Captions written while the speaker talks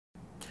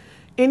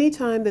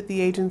Anytime that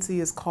the agency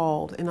is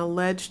called, an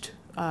alleged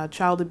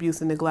child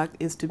abuse and neglect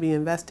is to be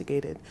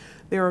investigated,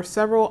 there are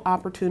several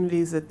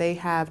opportunities that they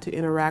have to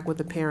interact with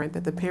the parent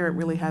that the parent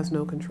really has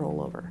no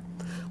control over.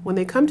 When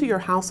they come to your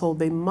household,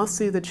 they must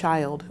see the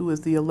child who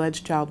is the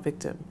alleged child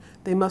victim.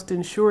 They must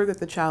ensure that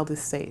the child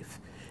is safe.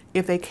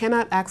 If they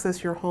cannot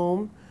access your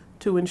home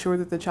to ensure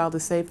that the child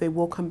is safe, they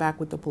will come back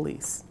with the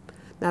police.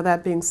 Now,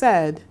 that being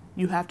said,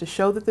 you have to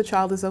show that the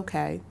child is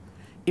okay.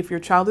 If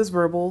your child is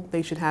verbal,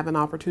 they should have an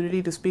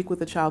opportunity to speak with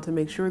the child to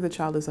make sure the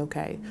child is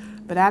okay.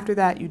 But after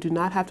that, you do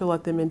not have to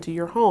let them into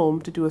your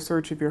home to do a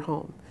search of your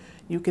home.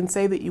 You can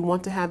say that you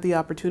want to have the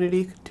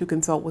opportunity to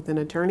consult with an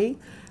attorney,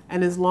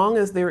 and as long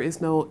as there is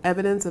no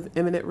evidence of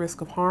imminent risk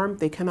of harm,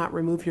 they cannot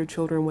remove your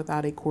children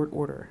without a court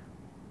order.